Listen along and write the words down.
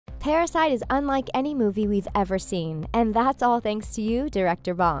Parasite is unlike any movie we've ever seen, and that's all thanks to you,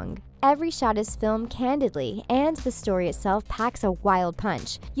 director Bong. Every shot is filmed candidly, and the story itself packs a wild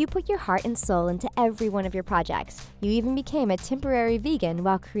punch. You put your heart and soul into every one of your projects. You even became a temporary vegan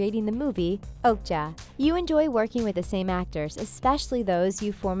while creating the movie Okja. You enjoy working with the same actors, especially those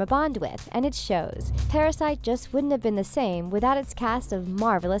you form a bond with, and it shows. Parasite just wouldn't have been the same without its cast of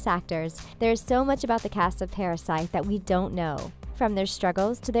marvelous actors. There's so much about the cast of Parasite that we don't know. From their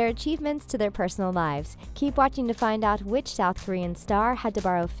struggles to their achievements to their personal lives. Keep watching to find out which South Korean star had to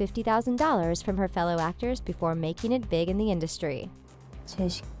borrow $50,000 from her fellow actors before making it big in the industry.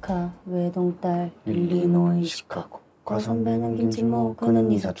 제시카 외동딸 일리노이 시카고 과선배는 김치모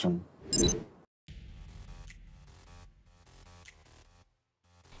그는 이사촌.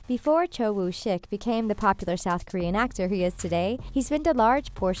 Before Cho Woo Shik became the popular South Korean actor he is today, he spent a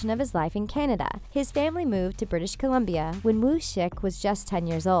large portion of his life in Canada. His family moved to British Columbia when Woo Shik was just 10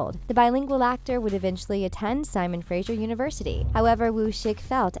 years old. The bilingual actor would eventually attend Simon Fraser University. However, Woo Shik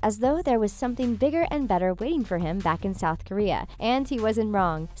felt as though there was something bigger and better waiting for him back in South Korea, and he wasn't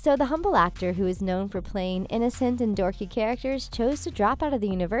wrong. So the humble actor who is known for playing innocent and dorky characters chose to drop out of the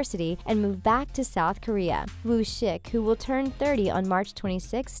university and move back to South Korea. Woo Shik, who will turn 30 on March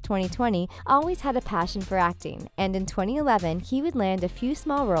 26, 2020, always had a passion for acting, and in 2011, he would land a few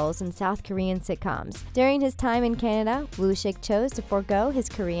small roles in South Korean sitcoms. During his time in Canada, Woo Shik chose to forego his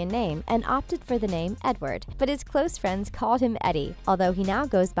Korean name and opted for the name Edward, but his close friends called him Eddie. Although he now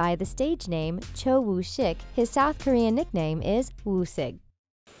goes by the stage name Cho Woo Shik, his South Korean nickname is Woo Sig.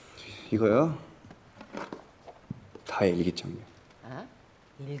 이거요? 다 일기장이요. 아?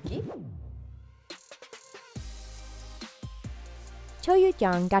 일기? Cho Yeo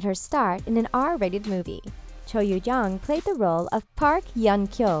Jeong got her start in an R-rated movie. Cho Yeo Jeong played the role of Park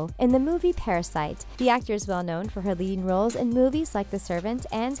Yeon-kyo in the movie Parasite. The actor is well known for her leading roles in movies like The Servant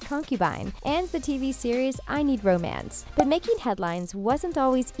and Concubine, and the TV series I Need Romance. But making headlines wasn't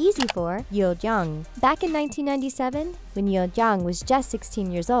always easy for Yeo Jeong. Back in 1997, when Yeo Jeong was just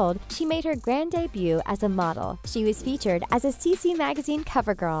 16 years old, she made her grand debut as a model. She was featured as a CC magazine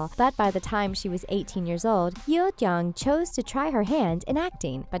cover girl, but by the time she was 18 years old, Yeo Jeong chose to try her hand in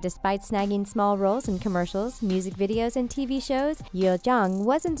acting. But despite snagging small roles in commercials, music videos, and TV shows, Yeo Jeong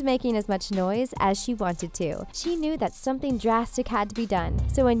wasn't making as much noise as she wanted to. She knew that something drastic had to be done,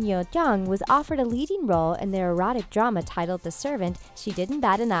 so when Yeo Jeong was offered a leading role in the erotic drama titled The Servant, she didn't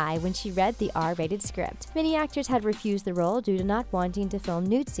bat an eye when she read the R-rated script. Many actors had refused the role due to not wanting to film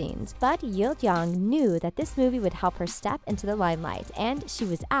nude scenes, but Yeo Jeong knew that this movie would help her step into the limelight, and she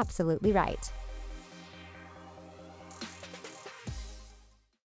was absolutely right.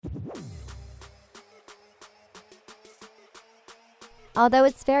 Although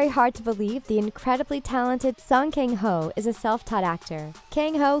it's very hard to believe, the incredibly talented Song Kang Ho is a self-taught actor.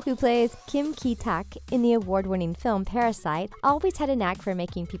 Kang Ho, who plays Kim Ki-Taek in the award-winning film Parasite, always had a knack for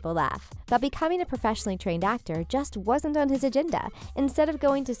making people laugh. But becoming a professionally trained actor just wasn't on his agenda. Instead of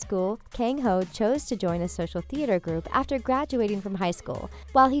going to school, Kang Ho chose to join a social theater group after graduating from high school.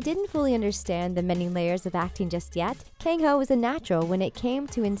 While he didn't fully understand the many layers of acting just yet, Kang Ho was a natural when it came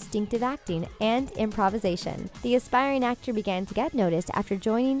to instinctive acting and improvisation. The aspiring actor began to get noticed after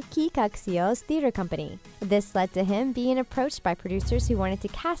joining Ki-Taek's theater company. This led to him being approached by producers who wanted to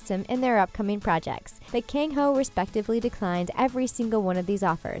cast him in their upcoming projects. But Kang Ho respectively declined every single one of these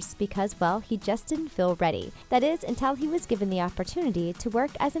offers because, well, he just didn't feel ready. That is, until he was given the opportunity to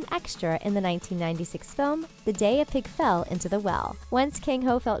work as an extra in the 1996 film The Day a Pig Fell into the Well. Once Kang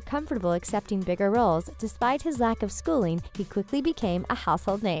Ho felt comfortable accepting bigger roles, despite his lack of schooling, he quickly became a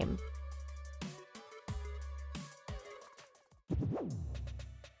household name.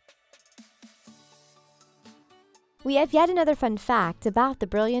 We have yet another fun fact about the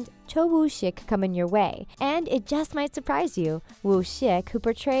brilliant Cho Woo Shik coming your way, and it just might surprise you. Woo Shik, who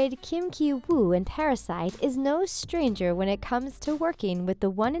portrayed Kim Ki-woo in Parasite, is no stranger when it comes to working with the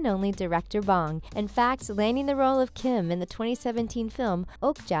one and only director Bong. In fact, landing the role of Kim in the 2017 film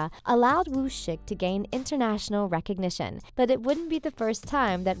Okja allowed Woo Shik to gain international recognition. But it wouldn't be the first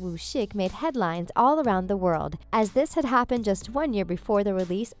time that Woo Shik made headlines all around the world, as this had happened just 1 year before the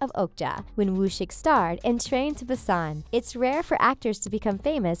release of Okja, when Woo Shik starred in Train to Busan. It's rare for actors to become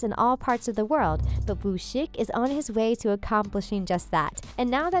famous in all parts of the world, but Woo Shik is on his way to accomplishing just that. And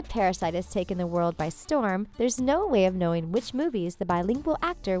now that Parasite has taken the world by storm, there's no way of knowing which movies the bilingual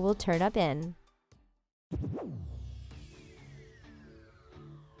actor will turn up in.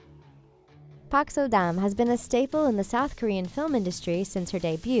 Park So-dam has been a staple in the South Korean film industry since her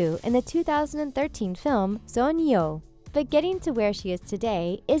debut in the 2013 film Son-Yo. But getting to where she is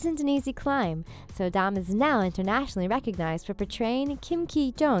today isn't an easy climb. So-dam is now internationally recognized for portraying Kim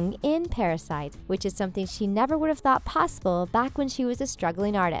Ki-Taek in Parasite, which is something she never would have thought possible back when she was a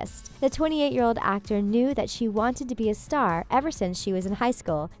struggling artist. The 28-year-old actor knew that she wanted to be a star ever since she was in high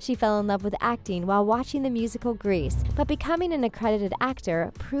school. She fell in love with acting while watching the musical Grease, but becoming an accredited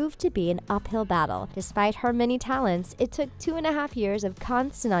actor proved to be an uphill battle. Despite her many talents, it took 2.5 years of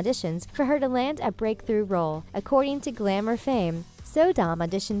constant auditions for her to land a breakthrough role. According to Glamour Fame, So-dam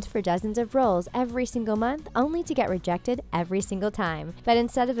auditioned for dozens of roles every single month, only to get rejected every single time. But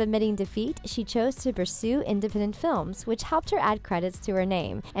instead of admitting defeat, she chose to pursue independent films, which helped her add credits to her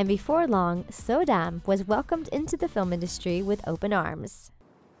name. And before long, So-dam was welcomed into the film industry with open arms.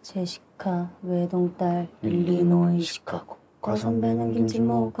 제시카 외동딸 일리노이 시카고 과선배는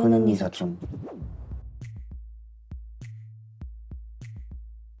김치모 그는 이사촌.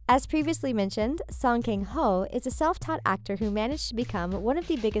 As previously mentioned, Song Kang Ho is a self-taught actor who managed to become one of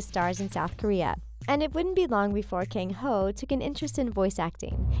the biggest stars in South Korea. And it wouldn't be long before Kang Ho took an interest in voice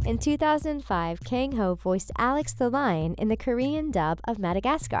acting. In 2005, Kang Ho voiced Alex the Lion in the Korean dub of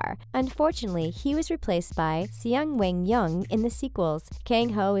Madagascar. Unfortunately, he was replaced by Seung Wang Young in the sequels.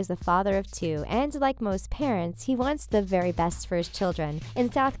 Kang Ho is the father of 2, and like most parents, he wants the very best for his children.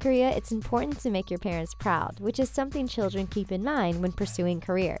 In South Korea, it's important to make your parents proud, which is something children keep in mind when pursuing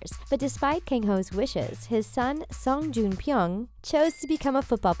careers. But despite Kang Ho's wishes, his son, Song Jun-pyong, chose to become a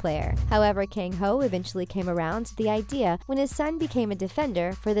football player. However, Kang Ho eventually came around to the idea when his son became a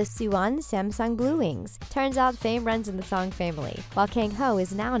defender for the Suwon Samsung Blue Wings. Turns out fame runs in the Song family. While Kang Ho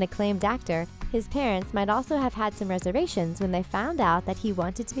is now an acclaimed actor, his parents might also have had some reservations when they found out that he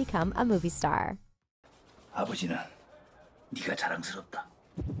wanted to become a movie star. 아버지는 네가 자랑스럽다.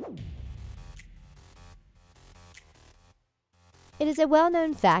 It is a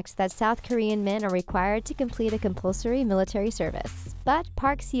well-known fact that South Korean men are required to complete a compulsory military service. But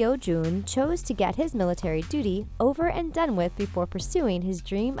Park Seo-joon chose to get his military duty over and done with before pursuing his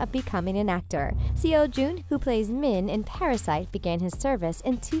dream of becoming an actor. Seo-joon, who plays Min in Parasite, began his service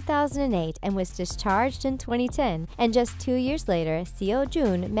in 2008 and was discharged in 2010. And just 2 years later,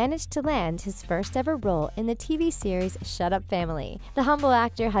 Seo-joon managed to land his first ever role in the TV series Shut Up Family. The humble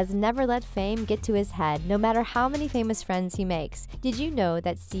actor has never let fame get to his head, no matter how many famous friends he makes. Did you know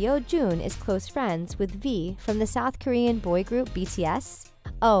that Seo-joon is close friends with V from the South Korean boy group BTS?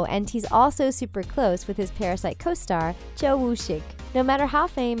 Oh, and he's also super close with his Parasite co-star, Choi Woo Shik. No matter how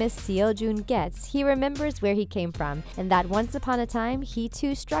famous Seo-joon gets, he remembers where he came from, and that once upon a time, he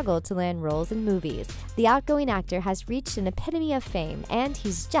too struggled to land roles in movies. The outgoing actor has reached an epitome of fame, and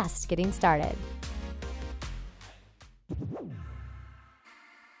he's just getting started.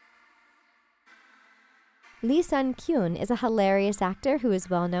 Sun-kyun is a hilarious actor who is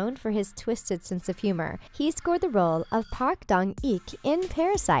well known for his twisted sense of humor. He scored the role of Park Dong-ik in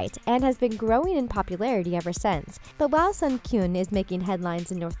Parasite and has been growing in popularity ever since. But while Sun-kyun is making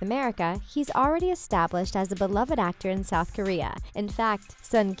headlines in North America, he's already established as a beloved actor in South Korea. In fact,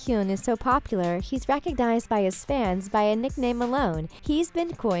 Sun-kyun is so popular, he's recognized by his fans by a nickname alone. He's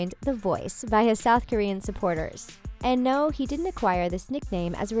been coined The Voice by his South Korean supporters. And no, he didn't acquire this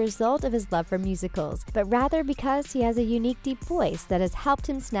nickname as a result of his love for musicals, but rather because he has a unique deep voice that has helped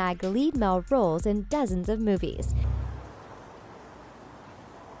him snag lead male roles in dozens of movies.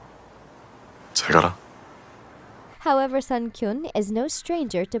 잘 가라. However, Sun-kyun is no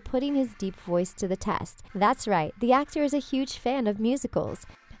stranger to putting his deep voice to the test. That's right, the actor is a huge fan of musicals.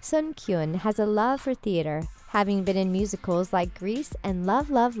 Sun-kyun has a love for theater, having been in musicals like Grease and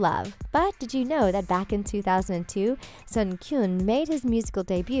Love, Love, Love. But did you know that back in 2002, Sun-kyun made his musical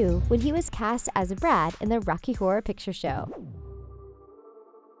debut when he was cast as Brad in the Rocky Horror Picture Show?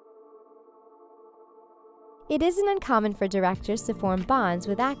 It isn't uncommon for directors to form bonds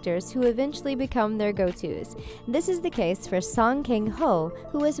with actors who eventually become their go-tos. This is the case for Song Kang Ho,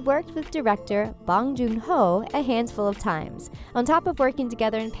 who has worked with director Bong Joon-ho a handful of times. On top of working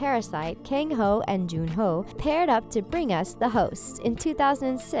together in Parasite, Kang Ho and Joon-ho paired up to bring us The Host in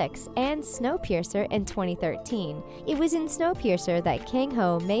 2006 and Snowpiercer in 2013. It was in Snowpiercer that Kang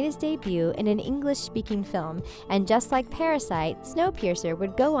Ho made his debut in an English-speaking film, and just like Parasite, Snowpiercer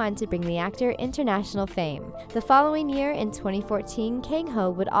would go on to bring the actor international fame. The following year, in 2014, Kang Ho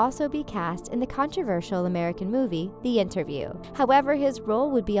would also be cast in the controversial American movie, The Interview. However, his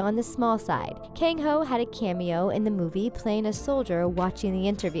role would be on the small side. Kang Ho had a cameo in the movie playing a soldier watching The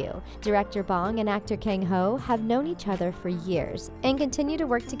Interview. Director Bong and actor Kang Ho have known each other for years and continue to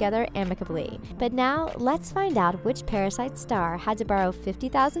work together amicably. But now, let's find out which Parasite star had to borrow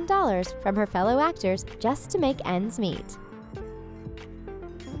 $50,000 from her fellow actors just to make ends meet.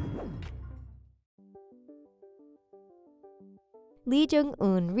 Lee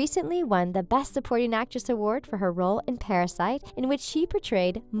Jung-eun recently won the Best Supporting Actress award for her role in Parasite, in which she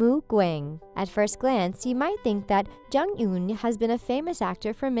portrayed Moo Gwang. At first glance, you might think that Jung-eun has been a famous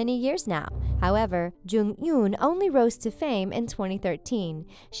actor for many years now. However, Jung-eun only rose to fame in 2013.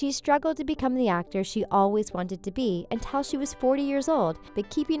 She struggled to become the actor she always wanted to be until she was 40 years old, but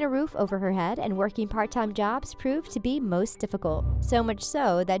keeping a roof over her head and working part-time jobs proved to be most difficult. So much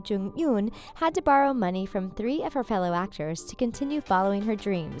so that Jung-eun had to borrow money from 3 of her fellow actors to continue following her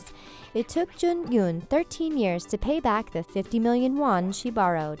dreams. It took Jung-eun 13 years to pay back the 50 million won she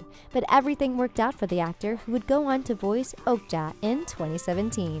borrowed, but everything worked out for the actor, who would go on to voice Okja in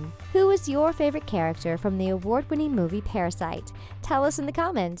 2017. Who was your favorite character from the award-winning movie Parasite? Tell us in the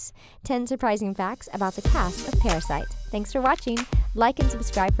comments. 10 surprising facts about the cast of Parasite. Thanks for watching. Like and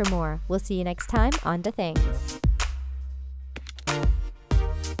subscribe for more. We'll see you next time on The Things.